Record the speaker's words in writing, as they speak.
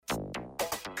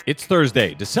It's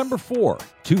Thursday, December 4,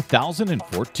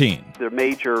 2014. The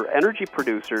major energy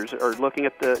producers are looking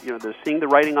at they're seeing the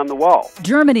writing on the wall.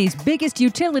 Germany's biggest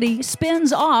utility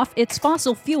spins off its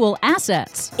fossil fuel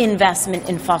assets. Investment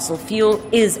in fossil fuel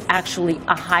is actually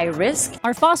a high risk.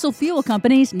 Are fossil fuel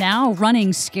companies now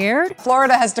running scared?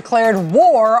 Florida has declared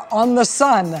war on the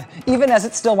sun, even as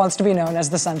it still wants to be known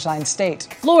as the Sunshine State.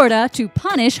 Florida to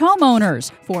punish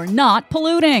homeowners for not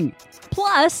polluting.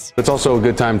 Plus, it's also a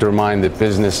good time to remind that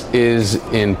business is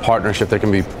in partnership. There can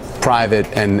be private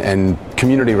and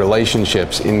community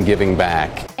relationships in giving back.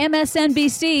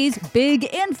 MSNBC's big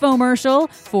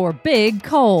infomercial for big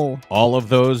coal. All of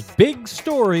those big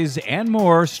stories and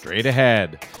more straight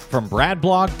ahead. From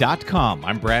BradBlog.com,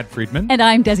 I'm Brad Friedman. And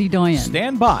I'm Desi Doyen.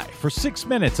 Stand by for 6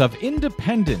 minutes of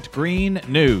independent green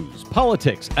news,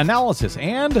 politics, analysis,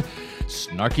 and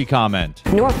snarky comment.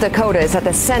 North Dakota is at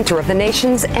the center of the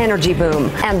nation's energy boom,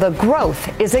 and the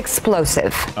growth is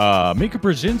explosive. Mika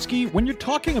Brzezinski, when you're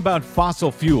talking about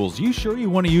fossil fuels, you sure you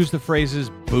want to use the phrases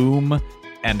boom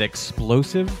and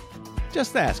explosive?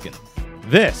 Just asking.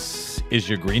 This is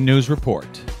your Green News Report.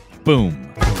 Boom.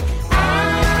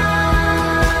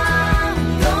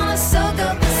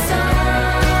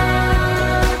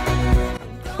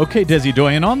 Okay, Desi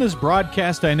Doyen, on this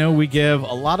broadcast, I know we give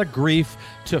a lot of grief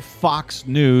to Fox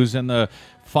News and the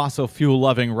fossil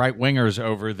fuel-loving right-wingers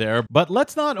over there, but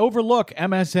let's not overlook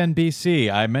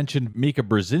MSNBC. I mentioned Mika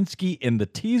Brzezinski in the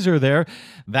teaser there.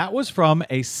 That was from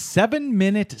a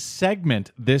 7-minute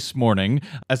segment this morning,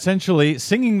 essentially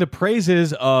singing the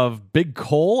praises of big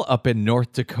coal up in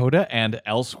North Dakota and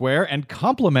elsewhere, and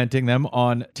complimenting them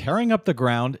on tearing up the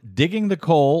ground, digging the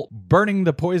coal, burning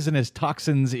the poisonous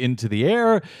toxins into the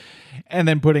air, and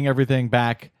then putting everything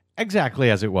back exactly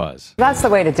as it was. That's the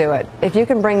way to do it. If you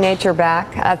can bring nature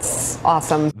back, that's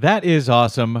awesome. That is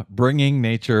awesome, bringing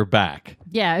nature back.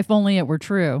 Yeah, if only it were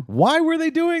true. Why were they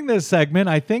doing this segment?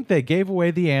 I think they gave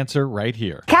away the answer right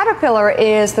here. Caterpillar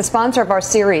is the sponsor of our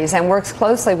series and works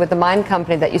closely with the mine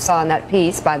company that you saw in that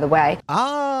piece, by the way.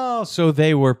 Oh, so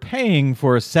they were paying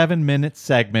for a 7-minute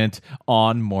segment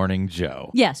on Morning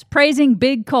Joe. Yes, praising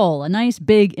big coal, a nice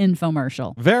big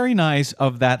infomercial. Very nice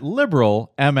of that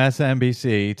liberal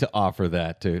MSNBC to offer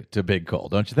that to big coal,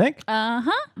 don't you think?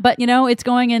 But, it's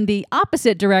going in the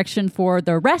opposite direction for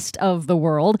the rest of the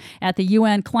world. At the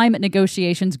UN climate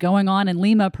negotiations going on in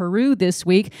Lima, Peru this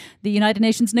week, the United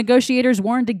Nations negotiators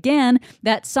warned again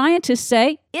that scientists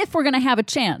say if we're going to have a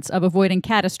chance of avoiding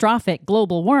catastrophic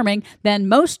global warming, then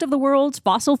most of the world's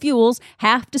fossil fuels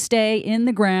have to stay in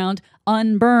the ground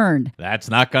unburned. That's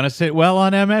not going to sit well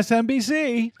on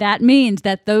MSNBC. That means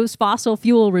that those fossil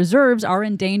fuel reserves are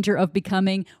in danger of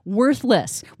becoming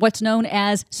worthless, what's known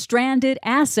as stranded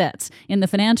assets in the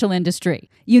financial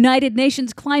industry. United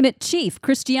Nations climate chief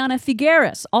Christiana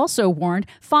Figueres also warned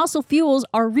fossil fuels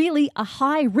are really a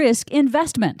high-risk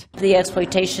investment. The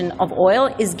exploitation of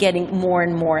oil is getting more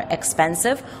and more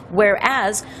expensive,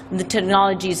 whereas the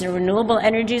technologies and renewable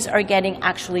energies are getting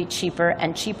actually cheaper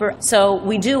and cheaper. So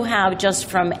we do have, just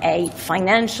from a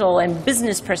financial and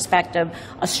business perspective,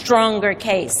 a stronger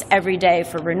case every day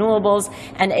for renewables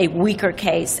and a weaker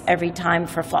case every time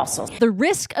for fossils. The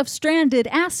risk of stranded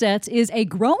assets is a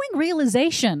growing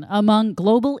realization among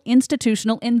global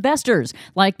institutional investors,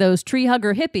 like those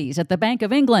tree-hugger hippies at the Bank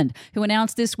of England, who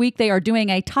announced this week they are doing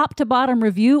a top-to-bottom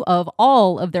review of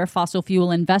all of their fossil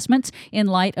fuel investments in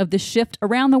light of the shift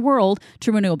around the world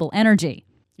to renewable energy.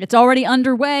 It's already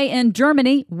underway in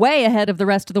Germany, way ahead of the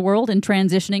rest of the world in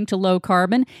transitioning to low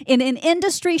carbon. In an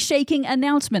industry-shaking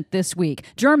announcement this week,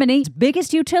 Germany's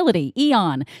biggest utility,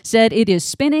 E.ON, said it is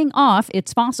spinning off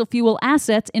its fossil fuel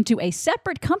assets into a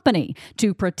separate company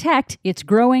to protect its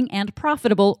growing and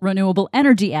profitable renewable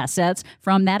energy assets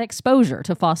from that exposure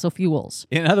to fossil fuels.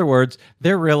 In other words,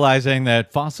 they're realizing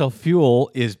that fossil fuel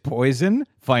is poison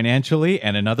financially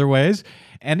and in other ways,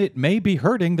 and it may be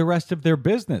hurting the rest of their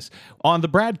business. On the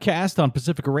broadcast on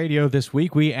Pacifica Radio this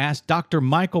week, we asked Dr.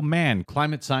 Michael Mann,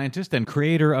 climate scientist and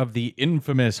creator of the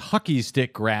infamous hockey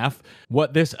stick graph,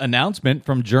 what this announcement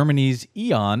from Germany's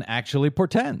E.ON actually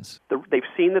portends. They've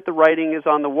seen that the writing is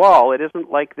on the wall. It isn't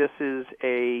like this is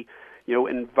a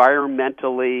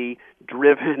environmentally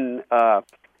driven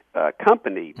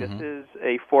company. This is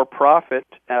a for-profit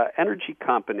energy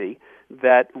company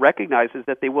that recognizes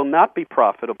that they will not be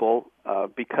profitable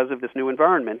because of this new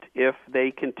environment if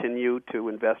they continue to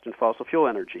invest in fossil fuel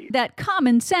energy. That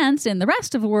common sense in the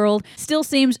rest of the world still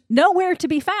seems nowhere to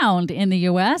be found in the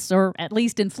U.S., or at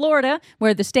least in Florida,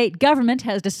 where the state government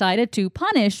has decided to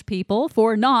punish people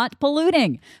for not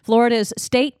polluting. Florida's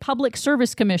State Public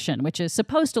Service Commission, which is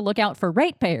supposed to look out for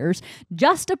ratepayers,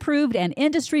 just approved an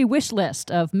industry wish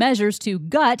list of measures to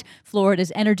gut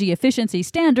Florida's energy efficiency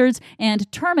standards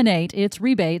and terminate its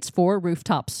rebates for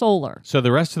rooftop solar. So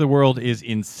the rest of the world is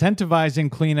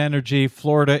incentivizing clean energy.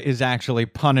 Florida is actually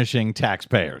punishing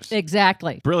taxpayers.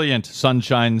 Exactly. Brilliant,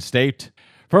 Sunshine State.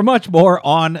 For much more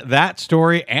on that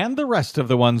story and the rest of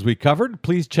the ones we covered,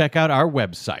 please check out our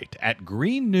website at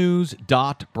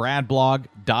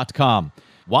greennews.bradblog.com.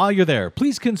 While you're there,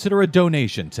 please consider a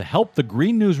donation to help the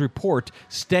Green News Report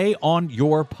stay on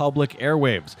your public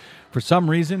airwaves. For some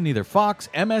reason, neither Fox,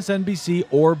 MSNBC,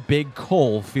 or Big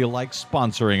Coal feel like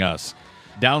sponsoring us.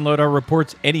 Download our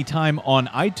reports anytime on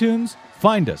iTunes.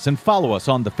 Find us and follow us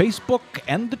on the Facebook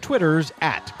and the Twitters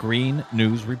at Green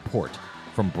News Report.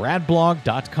 From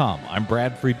bradblog.com, I'm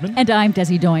Brad Friedman. And I'm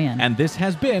Desi Doyen. And this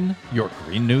has been your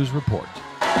Green News Report.